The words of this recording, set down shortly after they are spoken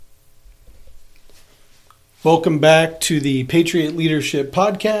Welcome back to the Patriot Leadership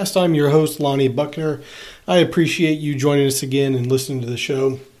Podcast. I'm your host, Lonnie Buckner. I appreciate you joining us again and listening to the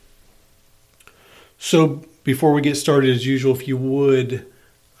show. So before we get started, as usual, if you would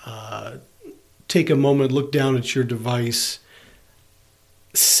take a moment, look down at your device,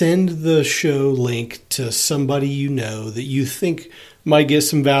 send the show link to somebody you know that you think might get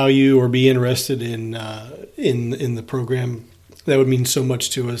some value or be interested in the program. That would mean so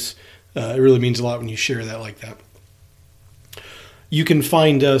much to us. It really means a lot when you share that like that. You can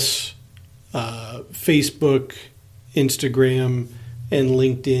find us Facebook, Instagram, and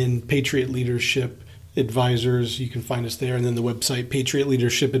LinkedIn, Patriot Leadership Advisors. You can find us there, and then the website,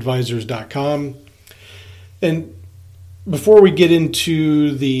 patriotleadershipadvisors.com. And before we get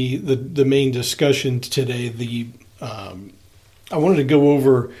into the main discussion today, I wanted to go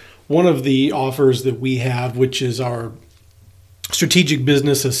over one of the offers that we have, which is our strategic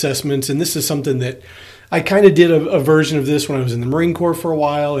business assessments. And this is something that I kind of did a version of this when I was in the Marine Corps for a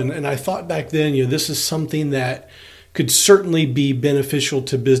while. And I thought back then, this is something that could certainly be beneficial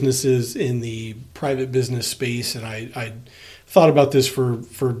to businesses in the private business space. And I thought about this for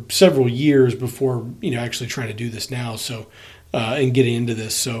several years before, actually trying to do this now. So, and getting into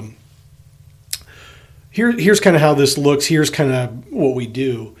this. So here's kind of how this looks. Here's kind of what we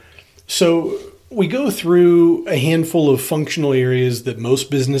do. So we go through a handful of functional areas that most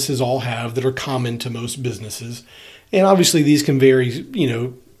businesses all have that are common to most businesses. And obviously these can vary,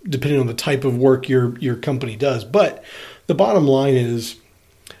 depending on the type of work your company does. But the bottom line is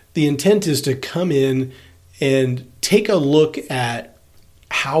the intent is to come in and take a look at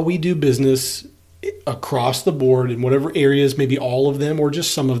how we do business across the board in whatever areas, maybe all of them or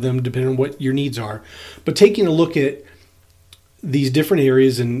just some of them, depending on what your needs are. But taking a look at these different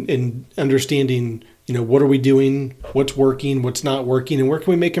areas and understanding, what are we doing, what's working, what's not working, and where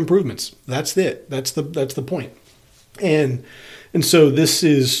can we make improvements? That's it. That's the point. And so this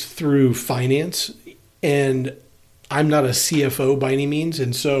is through finance, and I'm not a CFO by any means.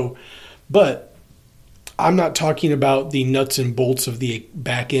 And so, but I'm not talking about the nuts and bolts of the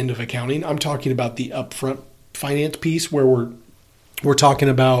back end of accounting. I'm talking about the upfront finance piece where we're talking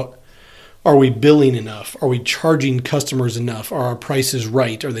about, are we billing enough? Are we charging customers enough? Are our prices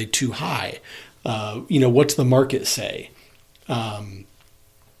right? Are they too high? What's the market say? And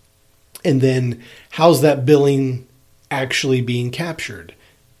then how's that billing actually being captured?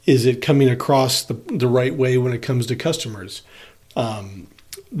 Is it coming across the right way when it comes to customers?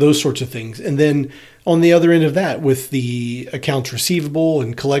 Those sorts of things. And then on the other end of that, with the accounts receivable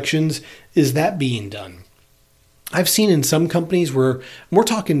and collections, is that being done? I've seen in some companies where we're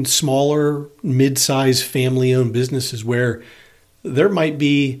talking smaller, mid-sized family-owned businesses where there might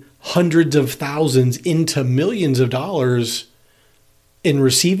be hundreds of thousands into millions of dollars in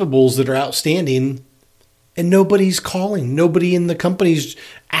receivables that are outstanding, and nobody's calling. Nobody in the company's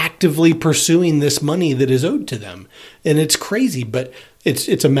actively pursuing this money that is owed to them. And it's crazy, but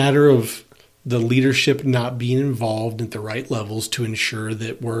it's a matter of the leadership not being involved at the right levels to ensure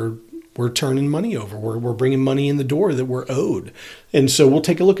that we're turning money over. We're bringing money in the door that we're owed. And so we'll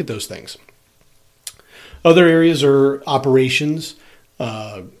take a look at those things. Other areas are operations.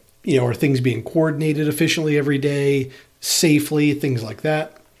 Are things being coordinated efficiently every day, safely, things like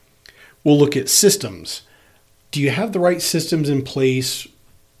that. We'll look at systems. Do you have the right systems in place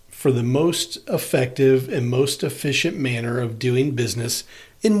for the most effective and most efficient manner of doing business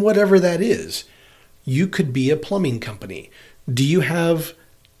in whatever that is? You could be a plumbing company. Do you have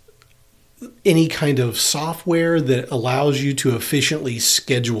any kind of software that allows you to efficiently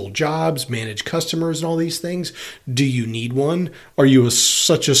schedule jobs, manage customers, and all these things? Do you need one? Are you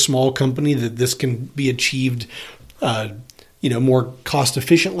such a small company that this can be achieved, more cost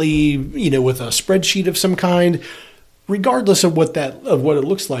efficiently, with a spreadsheet of some kind? Regardless of what it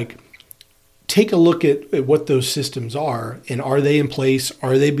looks like, take a look at what those systems are, and are they in place?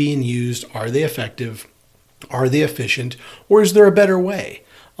 Are they being used? Are they effective? Are they efficient? Or is there a better way?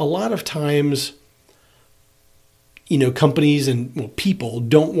 A lot of times, companies and people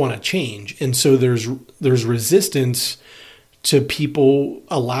don't want to change. And so there's resistance to people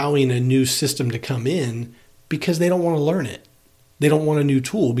allowing a new system to come in because they don't want to learn it. They don't want a new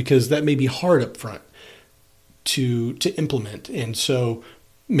tool because that may be hard up front to implement. And so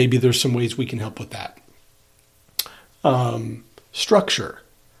maybe there's some ways we can help with that. Structure.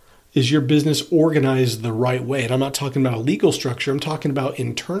 Is your business organized the right way? And I'm not talking about a legal structure. I'm talking about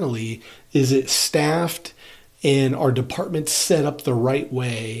internally. Is it staffed and are departments set up the right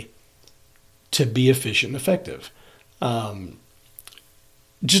way to be efficient and effective?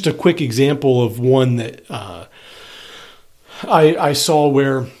 Just a quick example of one that I saw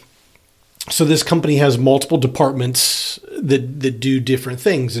where So this company has multiple departments that do different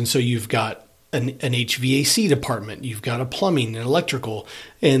things. And so you've got an HVAC department, you've got a plumbing and electrical,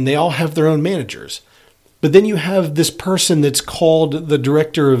 and they all have their own managers. But then you have this person that's called the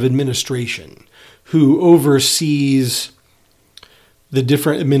director of administration, who oversees the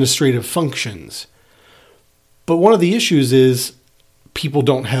different administrative functions. But one of the issues is people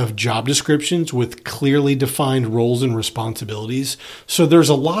don't have job descriptions with clearly defined roles and responsibilities. So there's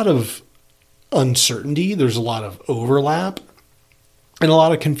a lot of uncertainty, there's a lot of overlap, and a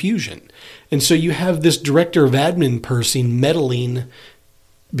lot of confusion. And so you have this director of admin person meddling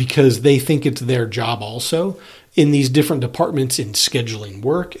because they think it's their job also in these different departments in scheduling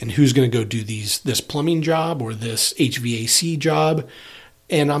work and who's going to go do this plumbing job or this HVAC job.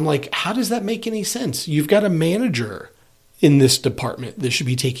 And I'm like, how does that make any sense? You've got a manager in this department that should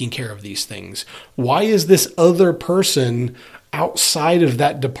be taking care of these things. Why is this other person outside of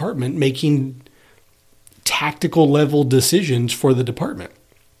that department making tactical level decisions for the department?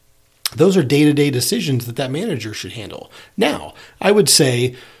 Those are day-to-day decisions that manager should handle. Now, I would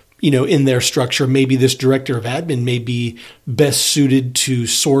say, in their structure, maybe this director of admin may be best suited to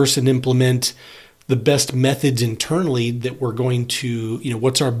source and implement the best methods internally that we're going to,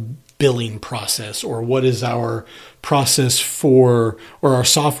 what's our billing process, or what is our process for, or our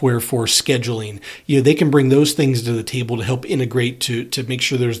software for scheduling. They can bring those things to the table to help integrate to make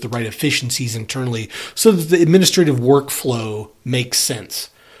sure there's the right efficiencies internally so that the administrative workflow makes sense.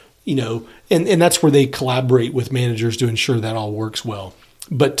 And that's where they collaborate with managers to ensure that all works well.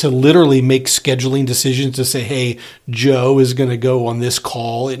 But to literally make scheduling decisions to say, hey, Joe is going to go on this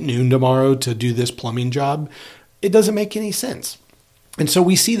call at noon tomorrow to do this plumbing job, it doesn't make any sense. And so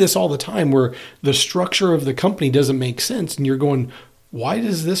we see this all the time where the structure of the company doesn't make sense. And you're going, why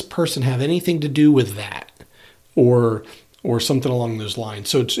does this person have anything to do with that? Or something along those lines.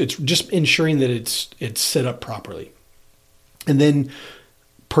 So it's just ensuring that it's set up properly. And then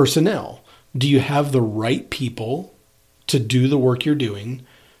personnel. Do you have the right people to do the work you're doing?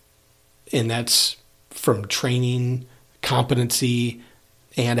 And that's from training, competency,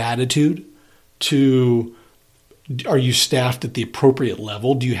 and attitude to, are you staffed at the appropriate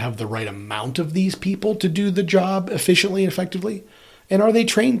level? Do you have the right amount of these people to do the job efficiently and effectively? And are they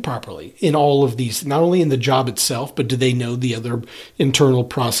trained properly in all of these, not only in the job itself, but do they know the other internal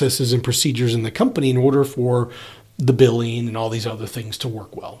processes and procedures in the company in order for the billing and all these other things to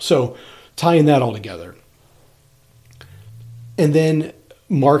work well? So tying that all together. And then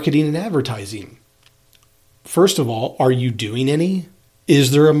marketing and advertising. First of all, are you doing any?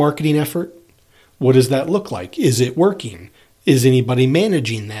 Is there a marketing effort? What does that look like? Is it working? Is anybody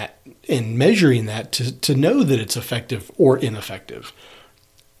managing that and measuring that to know that it's effective or ineffective?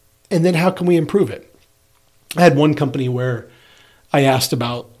 And then how can we improve it? I had one company where I asked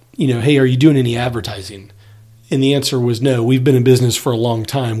about, hey, are you doing any advertising? And the answer was no. We've been in business for a long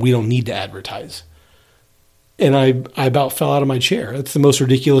time. We don't need to advertise. And I about fell out of my chair. That's the most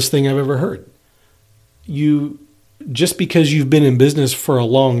ridiculous thing I've ever heard. Just because you've been in business for a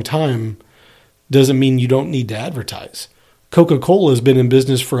long time doesn't mean you don't need to advertise. Coca-Cola has been in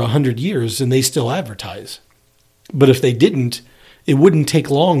business for 100 years and they still advertise. But if they didn't, it wouldn't take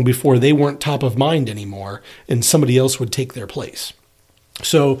long before they weren't top of mind anymore and somebody else would take their place.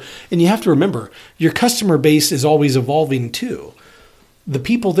 So, and you have to remember, your customer base is always evolving too. The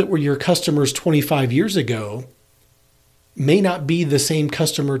people that were your customers 25 years ago may not be the same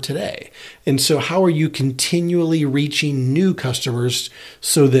customer today. And so how are you continually reaching new customers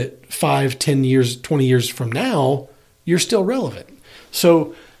so that 5, 10 years, 20 years from now, you're still relevant?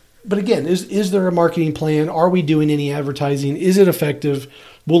 So, but again, is there a marketing plan? Are we doing any advertising? Is it effective?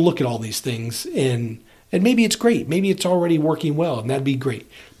 We'll look at all these things and maybe it's great. Maybe it's already working well and that'd be great,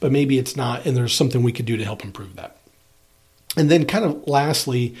 but maybe it's not. And there's something we could do to help improve that. And then kind of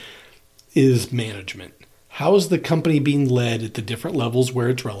lastly is management. How is the company being led at the different levels where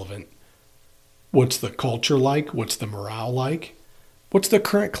it's relevant? What's the culture like? What's the morale like? What's the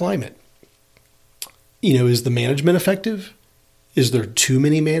current climate? Is the management effective? Is there too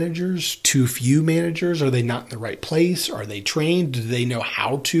many managers? Too few managers? Are they not in the right place? Are they trained? Do they know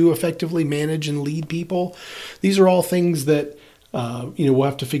how to effectively manage and lead people? These are all things that we'll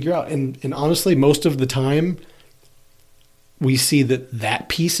have to figure out. And honestly, most of the time, we see that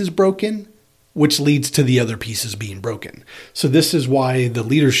piece is broken, which leads to the other pieces being broken. So this is why the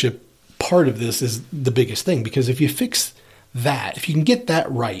leadership part of this is the biggest thing, because if you fix that, if you can get that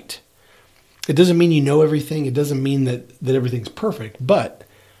right, it doesn't mean you know everything. It doesn't mean that everything's perfect. But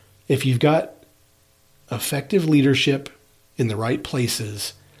if you've got effective leadership in the right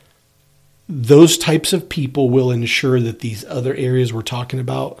places, those types of people will ensure that these other areas we're talking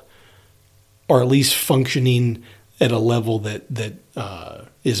about are at least functioning at a level that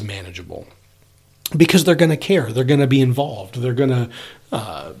is manageable. Because they're going to care, they're going to be involved, they're going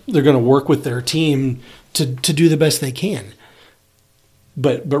to work with their team to do the best they can.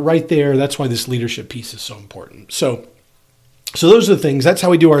 But right there, that's why this leadership piece is so important. So those are the things. That's how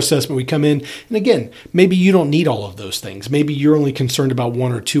we do our assessment. We come in, and again, maybe you don't need all of those things. Maybe you're only concerned about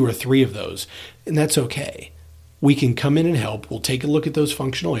 1 or 2 or 3 of those, and that's okay. We can come in and help. We'll take a look at those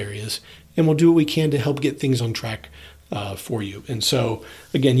functional areas, and we'll do what we can to help get things on track for you. And so,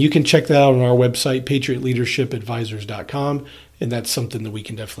 again, you can check that out on our website, patriotleadershipadvisors.com, and that's something that we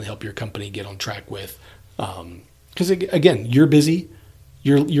can definitely help your company get on track with. Because, again, you're busy.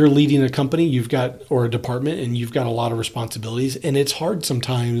 You're leading a company, or a department, and you've got a lot of responsibilities, and it's hard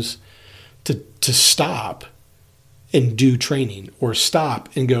sometimes to stop and do training, or stop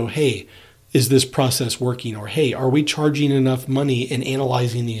and go, hey, is this process working? Or, hey, are we charging enough money and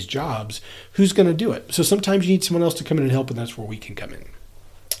analyzing these jobs? Who's going to do it? So sometimes you need someone else to come in and help, and that's where we can come in.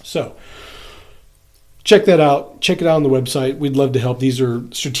 So check that out. Check it out on the website. We'd love to help. These are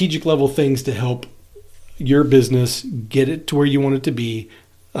strategic level things to help your business get it to where you want it to be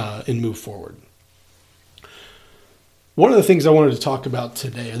and move forward. One of the things I wanted to talk about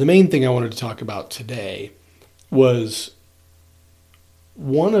today, or the main thing I wanted to talk about today, was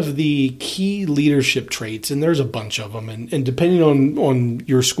one of the key leadership traits, and there's a bunch of them, and depending on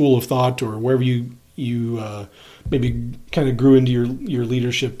your school of thought or wherever you maybe kind of grew into your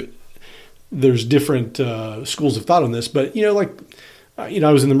leadership, there's different schools of thought on this. But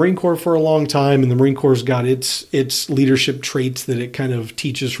I was in the Marine Corps for a long time, and the Marine Corps got its leadership traits that it kind of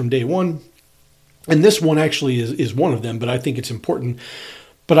teaches from day one. And this one actually is one of them, but I think it's important.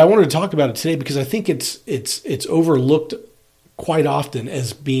 But I wanted to talk about it today because I think it's overlooked quite often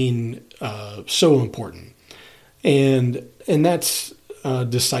as being so important, and that's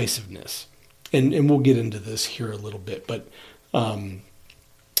decisiveness. And we'll get into this here a little bit, but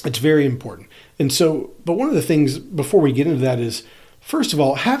it's very important. And so, but one of the things before we get into that is, first of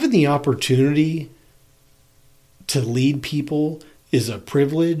all, having the opportunity to lead people is a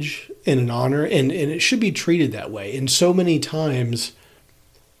privilege and an honor, and it should be treated that way. And so many times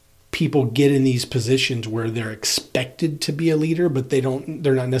people get in these positions where they're expected to be a leader, but they're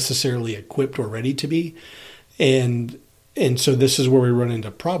not necessarily equipped or ready to be. And so this is where we run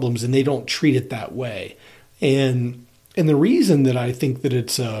into problems, and they don't treat it that way. And the reason that I think that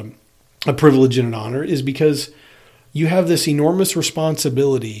it's a privilege and an honor is because you have this enormous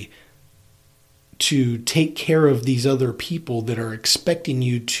responsibility to take care of these other people that are expecting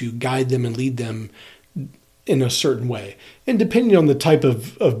you to guide them and lead them in a certain way. And depending on the type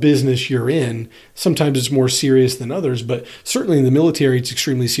of business you're in, sometimes it's more serious than others, but certainly in the military, it's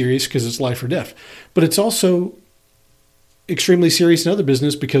extremely serious because it's life or death. But it's also extremely serious in other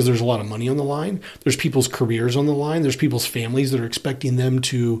business because there's a lot of money on the line. There's people's careers on the line. There's people's families that are expecting them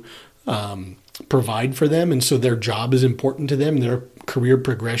to provide for them. And so their job is important to them. Their career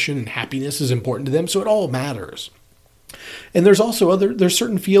progression and happiness is important to them. So it all matters. And there's also there's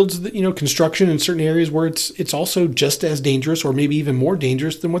certain fields that, construction in certain areas where it's also just as dangerous or maybe even more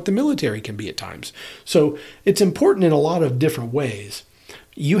dangerous than what the military can be at times. So it's important in a lot of different ways.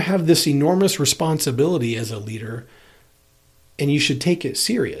 You have this enormous responsibility as a leader, and you should take it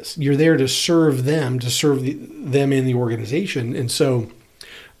serious. You're there to serve them, them in the organization. And so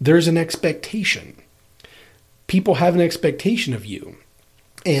there's an expectation. People have an expectation of you,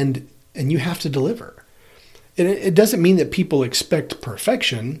 and you have to deliver. And it doesn't mean that people expect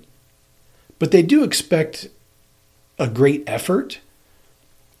perfection, but they do expect a great effort.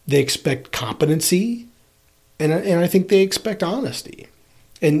 They expect competency, and I think they expect honesty.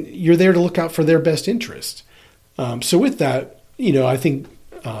 And you're there to look out for their best interest. So with that, I think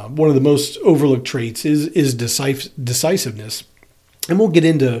one of the most overlooked traits is decisiveness, and we'll get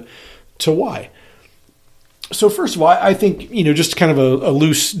into why. So first of all, I think, just kind of a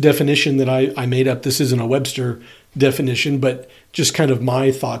loose definition that I made up. This isn't a Webster definition, but just kind of my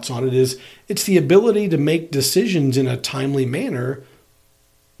thoughts on it is it's the ability to make decisions in a timely manner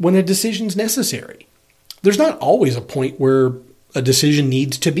when a decision's necessary. There's not always a point where a decision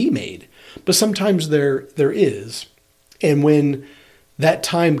needs to be made, but sometimes there is. And when that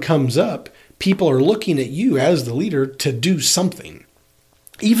time comes up, people are looking at you as the leader to do something.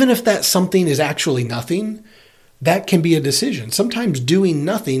 Even if that something is actually nothing, that can be a decision. Sometimes doing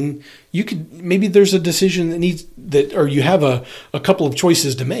nothing, maybe there's a decision or you have a couple of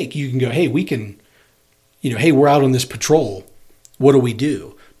choices to make. You can go, hey, hey, we're out on this patrol. What do we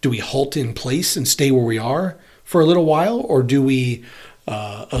do? Do we halt in place and stay where we are for a little while? Or do we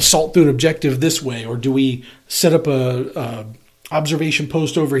assault through an objective this way? Or do we set up a observation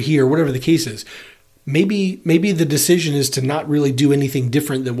post over here, whatever the case is. Maybe the decision is to not really do anything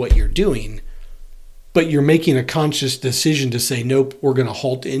different than what you're doing, but you're making a conscious decision to say, nope, we're going to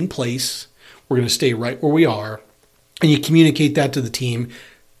halt in place. We're going to stay right where we are. And you communicate that to the team.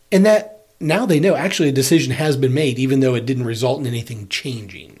 And that now they know actually a decision has been made, even though it didn't result in anything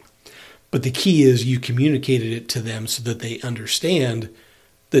changing. But the key is you communicated it to them so that they understand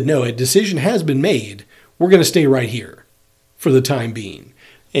that no, a decision has been made. We're going to stay right here for the time being.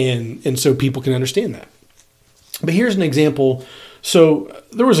 And so people can understand that. But here's an example. So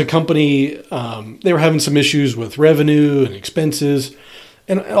there was a company, they were having some issues with revenue and expenses.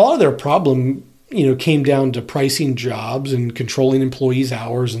 And a lot of their problem, came down to pricing jobs and controlling employees'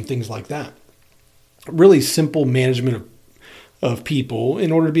 hours and things like that. Really simple management of people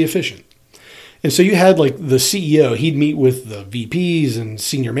in order to be efficient. And so you had like the CEO, he'd meet with the VPs and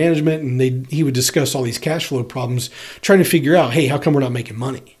senior management, and he would discuss all these cash flow problems, trying to figure out, hey, how come we're not making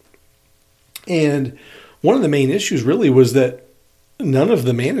money? And one of the main issues really was that none of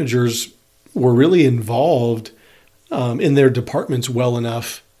the managers were really involved in their departments well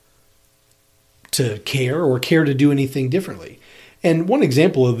enough to care to do anything differently. And one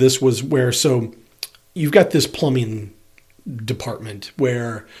example of this was where, so you've got this plumbing department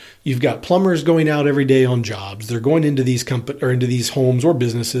where you've got plumbers going out every day on jobs. They're going into these into these homes or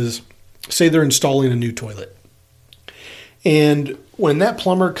businesses. Say they're installing a new toilet. And when that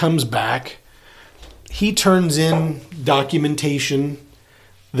plumber comes back, he turns in documentation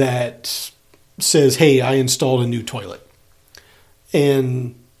that says, hey, I installed a new toilet.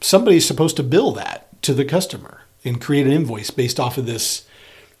 And somebody's supposed to bill that to the customer and create an invoice based off of this,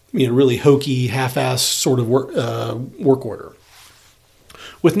 really hokey, half-ass sort of work order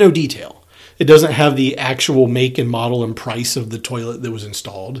with no detail. It doesn't have the actual make and model and price of the toilet that was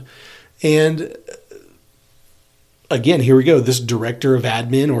installed. And again, here we go. This director of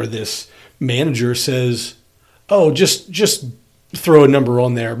admin or this manager says, oh, just throw a number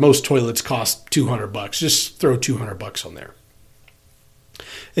on there. Most toilets cost $200. Just throw $200 on there.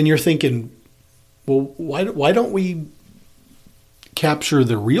 And you're thinking, well, why don't we capture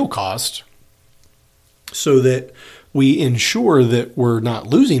the real cost so that we ensure that we're not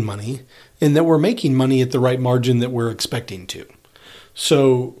losing money and that we're making money at the right margin that we're expecting to?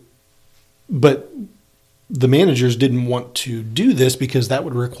 So, but the managers didn't want to do this because that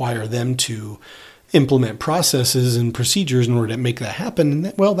would require them to implement processes and procedures in order to make that happen. And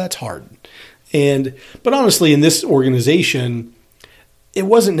that's hard. But honestly, in this organization, it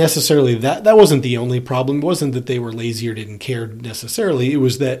wasn't necessarily that wasn't the only problem. It wasn't that they were lazy or didn't care necessarily. It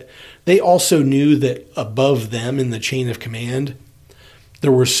was that they also knew that above them in the chain of command,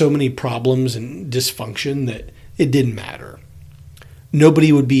 there were so many problems and dysfunction that it didn't matter.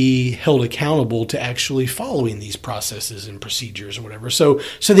 Nobody would be held accountable to actually following these processes and procedures or whatever. So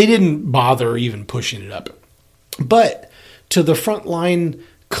they didn't bother even pushing it up. But to the frontline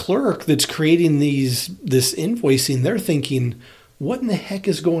clerk that's creating this invoicing, they're thinking, what in the heck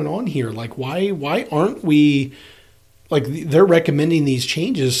is going on here? Like, why aren't we, like, they're recommending these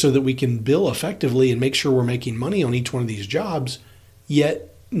changes so that we can bill effectively and make sure we're making money on each one of these jobs,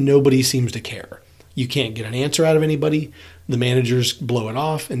 yet nobody seems to care. You can't get an answer out of anybody. The managers blow it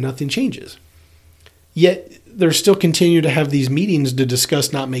off and nothing changes. Yet they're still continue to have these meetings to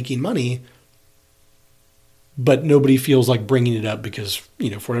discuss not making money, but nobody feels like bringing it up because,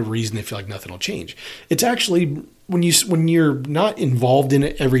 for whatever reason, they feel like nothing will change. It's actually, when you're not involved in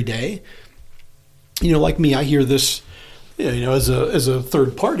it every day, like me, I hear this, as a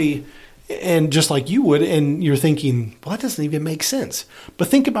third party, and just like you would, and you're thinking, well, that doesn't even make sense. But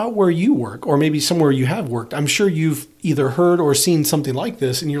think about where you work, or maybe somewhere you have worked. I'm sure you've either heard or seen something like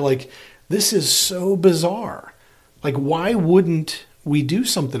this, and you're like, this is so bizarre. Like, why wouldn't we do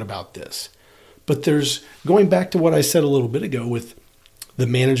something about this? But there's, going back to what I said a little bit ago with the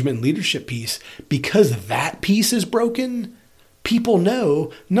management and leadership piece, because that piece is broken, people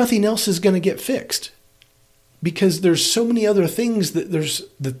know nothing else is going to get fixed. Because there's so many other things there's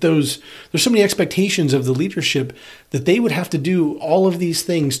so many expectations of the leadership that they would have to do all of these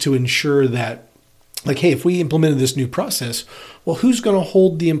things to ensure that, like, hey, if we implemented this new process, well, who's going to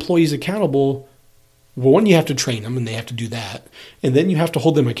hold the employees accountable? Well, one, you have to train them and they have to do that. And then you have to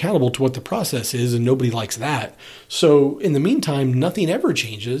hold them accountable to what the process is, and nobody likes that. So in the meantime, nothing ever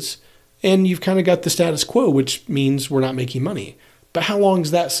changes. And you've kind of got the status quo, which means we're not making money. But how long is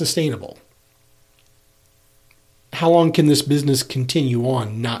that sustainable? How long can this business continue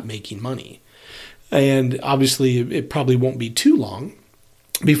on not making money? And obviously, it probably won't be too long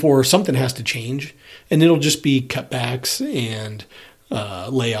before something has to change, and it'll just be cutbacks and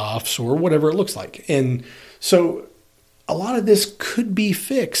layoffs or whatever it looks like. And so a lot of this could be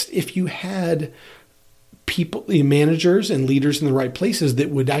fixed if you had people, managers and leaders in the right places that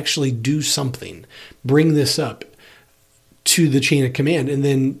would actually do something, bring this up to the chain of command. And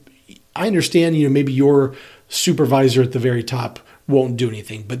then I understand, maybe your supervisor at the very top won't do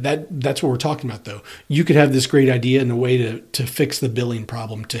anything, but that's what we're talking about though. You could have this great idea and a way to fix the billing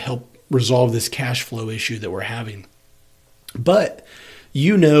problem to help resolve this cash flow issue that we're having. But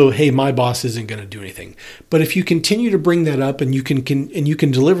hey, my boss isn't going to do anything. But if you continue to bring that up and you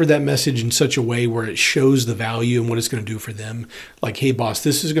can deliver that message in such a way where it shows the value and what it's going to do for them, like, hey, boss,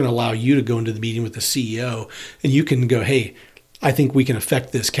 this is going to allow you to go into the meeting with the CEO and you can go, hey, I think we can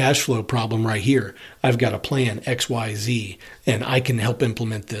affect this cash flow problem right here. I've got a plan X, Y, Z, and I can help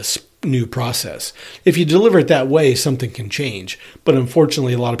implement this new process. If you deliver it that way, something can change. But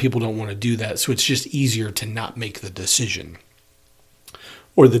unfortunately, a lot of people don't want to do that. So it's just easier to not make the decision.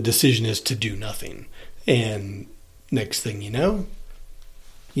 Or the decision is to do nothing. And next thing you know,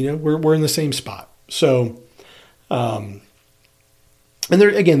 we're in the same spot. So, and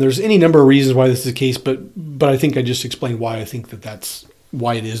there's any number of reasons why this is the case, but I think I just explained why I think that's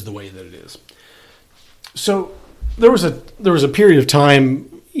why it is the way that it is. So there was a period of time,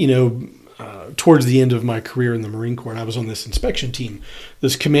 towards the end of my career in the Marine Corps, and I was on this inspection team,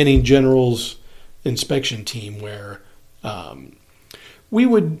 this commanding general's inspection team, where we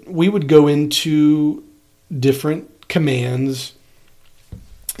would go into different commands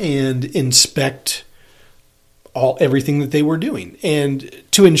and inspect everything that they were doing. And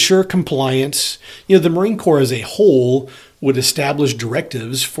to ensure compliance, the Marine Corps as a whole would establish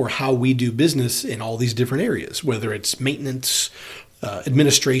directives for how we do business in all these different areas, whether it's maintenance,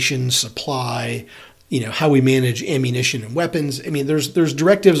 administration, supply, how we manage ammunition and weapons. I mean, there's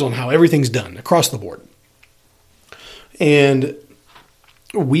directives on how everything's done across the board. And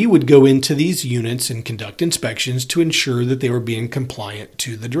we would go into these units and conduct inspections to ensure that they were being compliant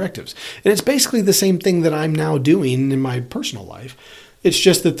to the directives. And it's basically the same thing that I'm now doing in my personal life. It's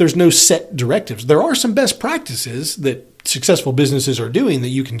just that there's no set directives. There are some best practices that successful businesses are doing that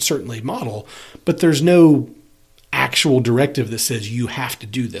you can certainly model, but there's no actual directive that says you have to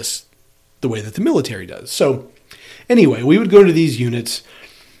do this the way that the military does. So anyway, we would go to these units,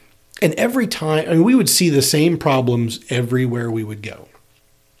 and every time, we would see the same problems everywhere we would go.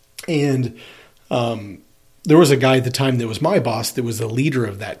 And there was a guy at the time that was my boss that was the leader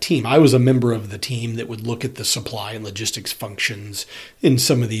of that team. I was a member of the team that would look at the supply and logistics functions in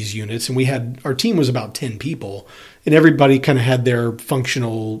some of these units. And our team was about 10 people, and everybody kind of had their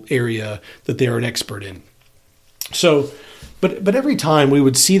functional area that they are an expert in. So, but every time we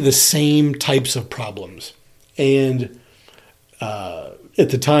would see the same types of problems. And at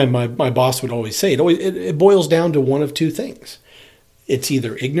the time, my boss would always say, it boils down to one of two things. It's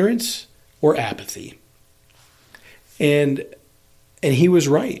either ignorance or apathy. And he was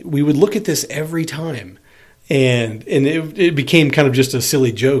right. We would look at this every time. And it became kind of just a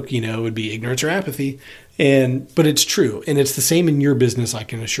silly joke, it would be ignorance or apathy. But it's true. And it's the same in your business, I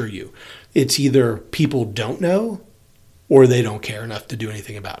can assure you. It's either people don't know or they don't care enough to do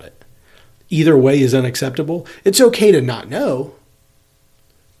anything about it. Either way is unacceptable. It's okay to not know.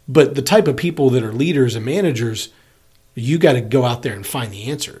 But the type of people that are leaders and managers, you got to go out there and find the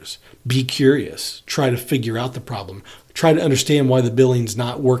answers. Be curious. Try to figure out the problem. Try to understand why the billing's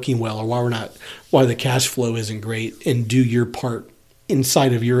not working well, or why the cash flow isn't great, and do your part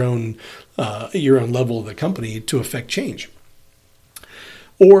inside of your own level of the company to affect change.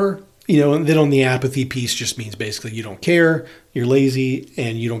 Or, and then on the apathy piece just means basically you don't care, you're lazy,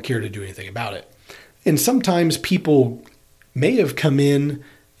 and you don't care to do anything about it. And sometimes people may have come in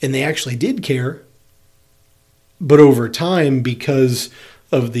and they actually did care, but over time, because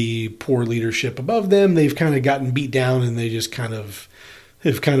of the poor leadership above them, they've kind of gotten beat down, and they just have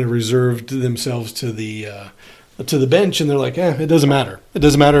reserved themselves to the bench, and they're like, it doesn't matter. It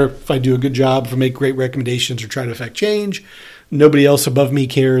doesn't matter if I do a good job, if I make great recommendations or try to affect change. Nobody else above me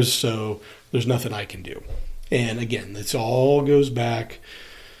cares, so there's nothing I can do. And again, this all goes back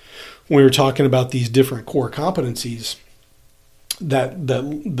when we were talking about these different core competencies that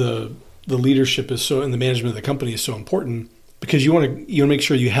the leadership is so, and the management of the company is so important, because you want to make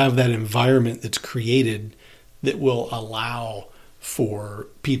sure you have that environment that's created that will allow for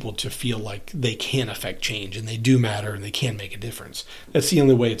people to feel like they can affect change and they do matter and they can make a difference. That's the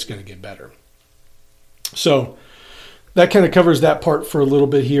only way it's going to get better. So that kind of covers that part for a little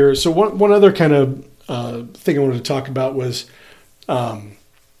bit here. So one other kind of thing I wanted to talk about was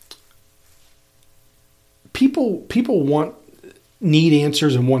people need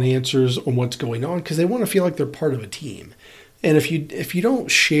answers and want answers on what's going on because they want to feel like they're part of a team. And if you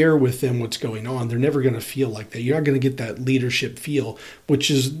don't share with them what's going on, they're never going to feel like that. You're not going to get that leadership feel, which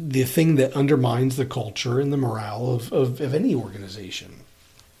is the thing that undermines the culture and the morale of any organization.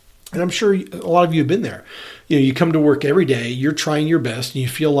 And I'm sure a lot of you have been there. You come to work every day, you're trying your best, and you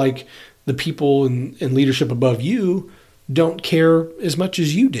feel like the people in leadership above you don't care as much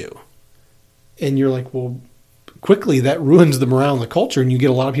as you do. And you're like, well, quickly that ruins the morale and the culture, and you get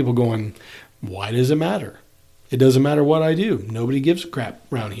a lot of people going, why does it matter? It doesn't matter what I do. Nobody gives a crap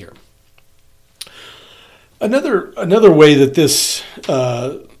around here. Another way that this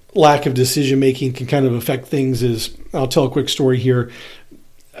lack of decision making can kind of affect things is, I'll tell a quick story here.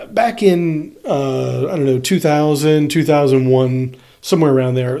 Back in 2000, 2001, somewhere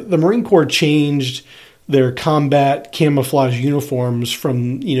around there, the Marine Corps changed their combat camouflage uniforms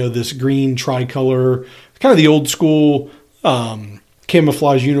from this green tricolor, kind of the old school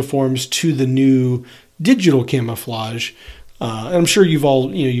camouflage uniforms, to the new digital camouflage. And I'm sure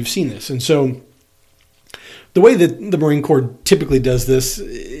you've seen this. And so the way that the Marine Corps typically does this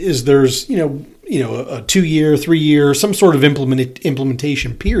is there's a 2-year, 3-year, some sort of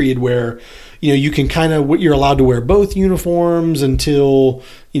implementation period where you can you're allowed to wear both uniforms until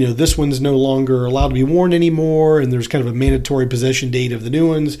this one's no longer allowed to be worn anymore, and there's kind of a mandatory possession date of the new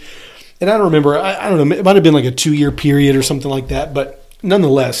ones. And I don't remember, I don't know, it might have been like a 2-year period or something like that, but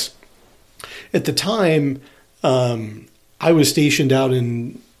nonetheless, at the time, I was stationed out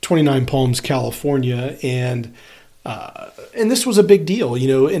in 29 Palms, California, and this was a big deal,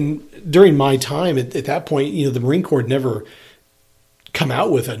 and during my time at that point, the Marine Corps had never come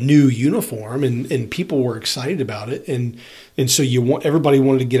out with a new uniform, and people were excited about it. And so everybody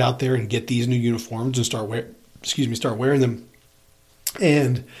wanted to get out there and get these new uniforms and start wearing them.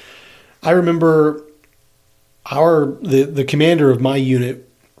 And I remember the commander of my unit,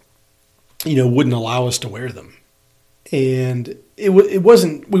 wouldn't allow us to wear them. And we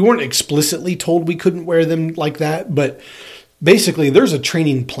weren't explicitly told we couldn't wear them like that, but basically there's a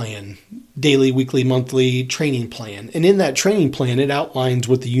training plan, daily, weekly, monthly training plan. And in that training plan, it outlines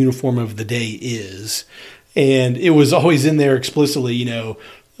what the uniform of the day is. And it was always in there explicitly, the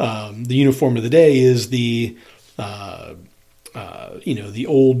uniform of the day is the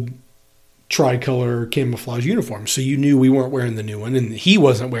old tricolor camouflage uniform. So you knew we weren't wearing the new one, and he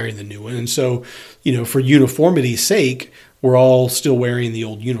wasn't wearing the new one. And so, for uniformity's sake, we're all still wearing the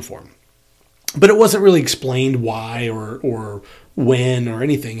old uniform. But it wasn't really explained why or when or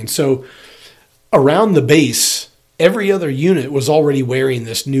anything. And so around the base, every other unit was already wearing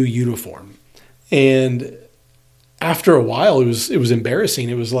this new uniform. And after a while, it was embarrassing.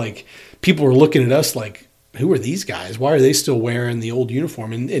 It was like people were looking at us like, who are these guys? Why are they still wearing the old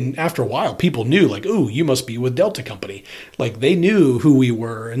uniform? And after a while, people knew, like, ooh, you must be with Delta Company. Like, they knew who we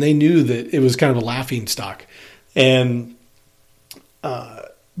were, and they knew that it was kind of a laughing stock. And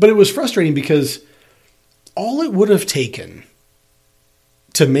but it was frustrating because all it would have taken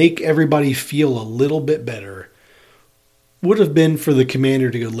to make everybody feel a little bit better would have been for the commander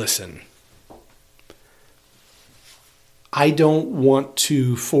to go, listen, I don't want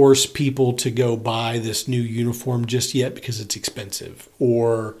to force people to go buy this new uniform just yet because it's expensive.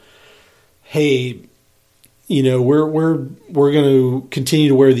 Or, hey, we're going to continue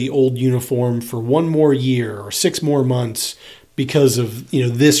to wear the old uniform for 1 more year or 6 more months because of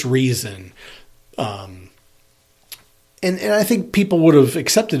this reason. And I think people would have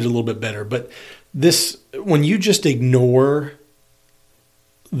accepted it a little bit better. But when you just ignore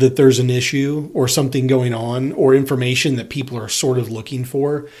that there's an issue or something going on or information that people are sort of looking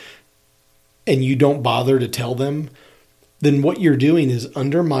for, and you don't bother to tell them, then what you're doing is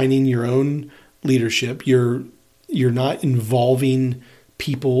undermining your own leadership. You're not involving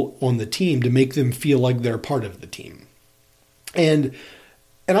people on the team to make them feel like they're part of the team. And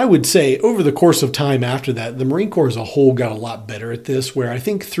I would say over the course of time after that, the Marine Corps as a whole got a lot better at this, where I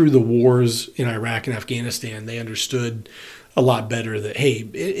think through the wars in Iraq and Afghanistan, they understood a lot better that, hey,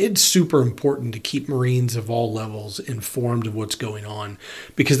 it's super important to keep Marines of all levels informed of what's going on,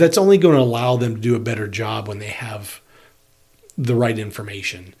 because that's only going to allow them to do a better job when they have the right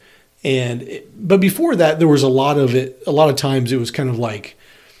information. But before that, there was a lot of times it was kind of like,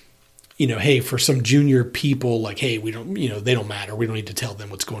 hey, for some junior people, like, hey, we don't, they don't matter. We don't need to tell them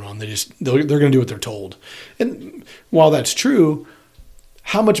what's going on. They're going to do what they're told. And while that's true,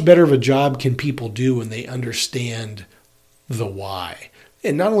 how much better of a job can people do when they understand the why?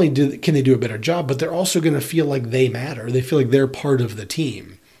 And not only can they do a better job, but they're also going to feel like they matter. They feel like they're part of the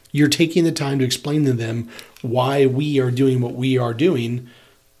team. You're taking the time to explain to them why we are doing what we are doing,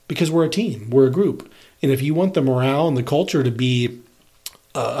 because we're a team, we're a group. And if you want the morale and the culture to be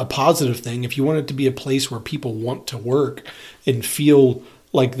a positive thing, if you want it to be a place where people want to work and feel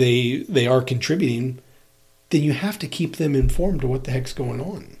like they are contributing, then you have to keep them informed of what the heck's going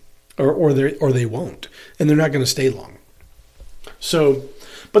on, or they won't, and they're not going to stay long. So,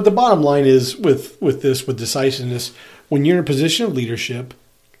 but the bottom line is with decisiveness, when you're in a position of leadership,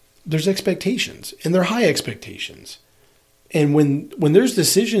 there's expectations, and they're high expectations. And when there's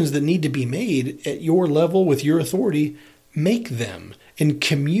decisions that need to be made at your level with your authority, make them and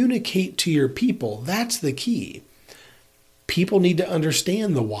communicate to your people. That's the key. People need to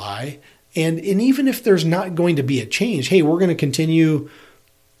understand the why. And even if there's not going to be a change, hey, we're going to continue.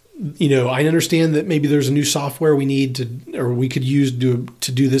 I understand that maybe there's a new software we need to, or we could use to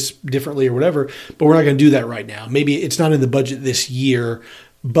do this differently or whatever, but we're not going to do that right now. Maybe it's not in the budget this year,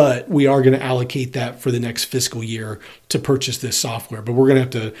 but we are going to allocate that for the next fiscal year to purchase this software. But we're going to have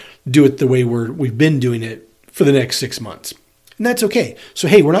to do it the way we've been doing it for the next 6 months. And that's okay. So,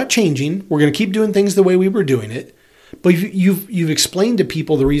 hey, we're not changing. We're going to keep doing things the way we were doing it. But you've explained to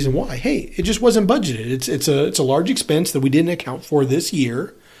people the reason why. Hey, it just wasn't budgeted. It's a large expense that we didn't account for this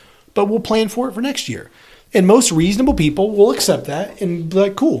year, but we'll plan for it for next year. And most reasonable people will accept that and be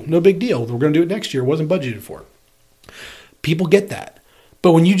like, cool, no big deal. We're going to do it next year. It wasn't budgeted for. People get that.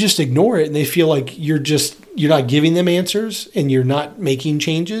 But when you just ignore it and they feel like you're not giving them answers and you're not making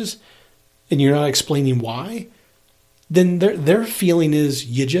changes and you're not explaining why, then their feeling is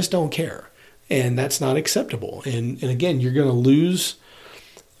you just don't care. And that's not acceptable. And again, you're going to lose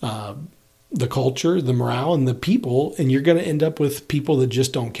the culture, the morale, and the people, and you're going to end up with people that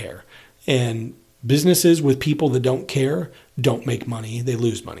just don't care. And businesses with people that don't care don't make money. They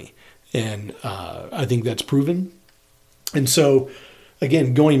lose money. And I think that's proven. And so,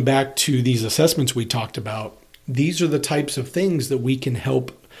 again, going back to these assessments we talked about, these are the types of things that we can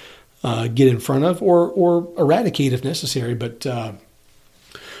help get in front of or eradicate if necessary. But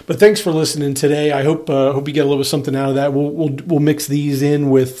thanks for listening today. I hope you get a little something out of that. We'll mix these in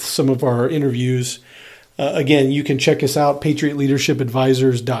with some of our interviews. Again, you can check us out,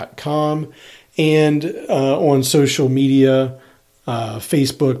 patriotleadershipadvisors.com, and on social media,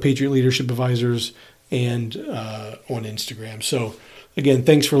 Facebook, Patriot Leadership Advisors, and on Instagram. So again,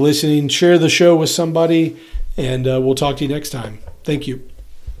 thanks for listening. Share the show with somebody, and we'll talk to you next time. Thank you.